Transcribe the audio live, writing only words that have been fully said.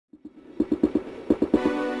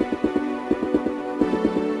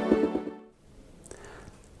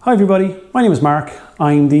Hi everybody, my name is Mark.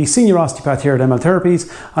 I'm the Senior Osteopath here at ML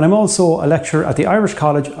Therapies, and I'm also a lecturer at the Irish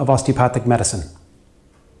College of Osteopathic Medicine.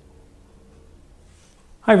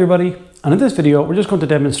 Hi everybody, and in this video we're just going to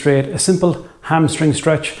demonstrate a simple hamstring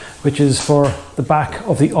stretch, which is for the back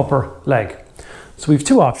of the upper leg. So we have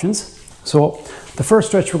two options. So the first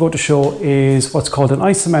stretch we're going to show is what's called an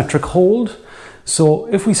isometric hold.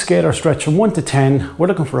 So if we scale our stretch from 1 to 10, we're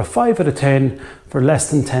looking for a 5 out of 10 for less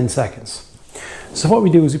than 10 seconds. So what we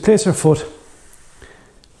do is we place our foot,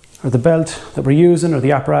 or the belt that we're using, or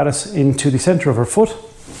the apparatus, into the center of our foot.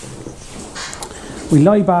 We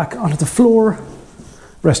lie back onto the floor,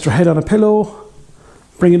 rest our head on a pillow,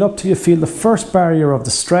 bring it up till you feel the first barrier of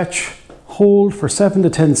the stretch, hold for 7 to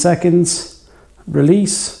 10 seconds,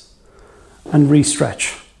 release, and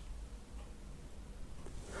re-stretch.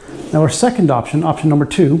 Now our second option, option number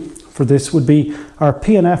 2 for this, would be our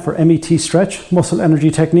PNF or MET stretch, muscle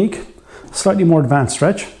energy technique. Slightly more advanced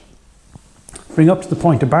stretch. Bring up to the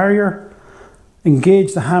point of barrier,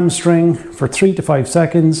 engage the hamstring for 3 to 5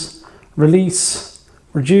 seconds, release,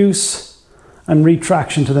 reduce, and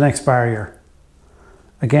retraction to the next barrier.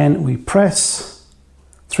 Again, we press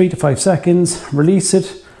 3 to 5 seconds, release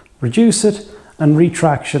it, reduce it, and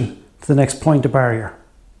retraction to the next point of barrier.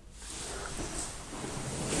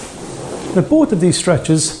 With both of these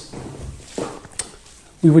stretches,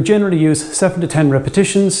 we would generally use 7 to 10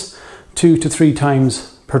 repetitions, 2 to 3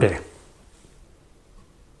 times per day.